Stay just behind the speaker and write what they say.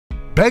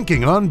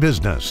Banking on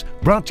Business,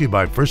 brought to you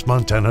by First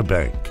Montana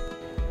Bank.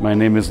 My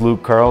name is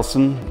Luke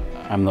Carlson.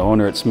 I'm the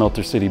owner at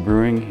Smelter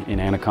Brewing in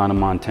Anaconda,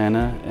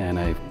 Montana, and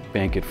I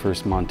bank at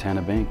First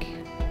Montana Bank.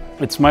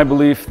 It's my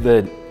belief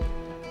that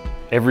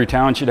every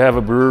town should have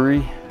a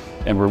brewery,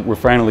 and we're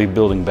finally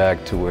building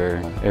back to where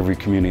every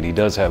community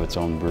does have its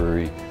own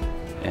brewery,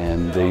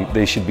 and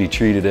they should be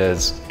treated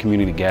as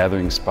community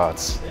gathering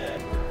spots,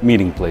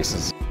 meeting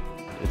places.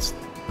 It's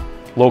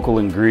local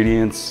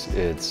ingredients,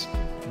 it's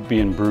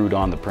being brewed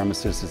on the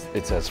premises,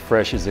 it's as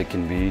fresh as it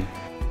can be.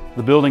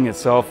 The building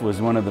itself was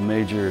one of the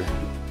major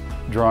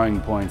drawing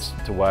points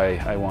to why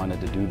I wanted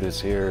to do this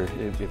here.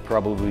 It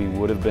probably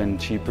would have been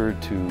cheaper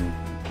to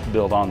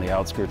build on the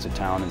outskirts of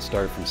town and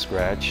start from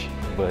scratch,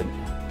 but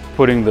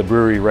putting the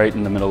brewery right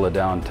in the middle of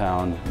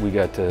downtown, we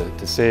got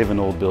to save an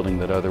old building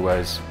that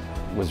otherwise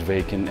was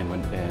vacant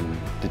and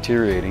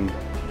deteriorating.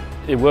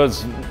 It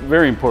was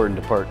very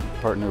important to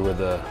partner with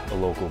a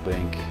local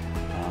bank.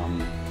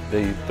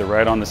 They're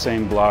right on the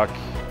same block.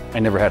 I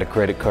never had a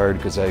credit card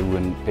because I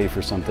wouldn't pay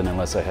for something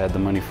unless I had the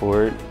money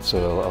for it.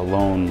 So a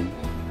loan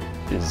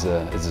is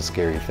a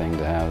scary thing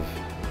to have.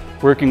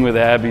 Working with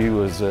Abby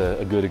was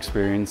a good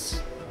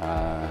experience.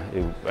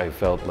 I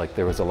felt like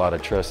there was a lot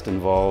of trust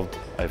involved.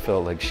 I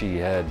felt like she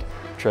had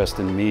trust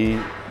in me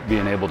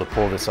being able to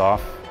pull this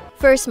off.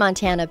 First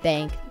Montana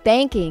Bank,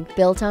 banking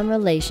built on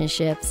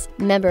relationships.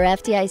 Member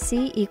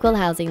FDIC, equal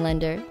housing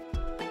lender.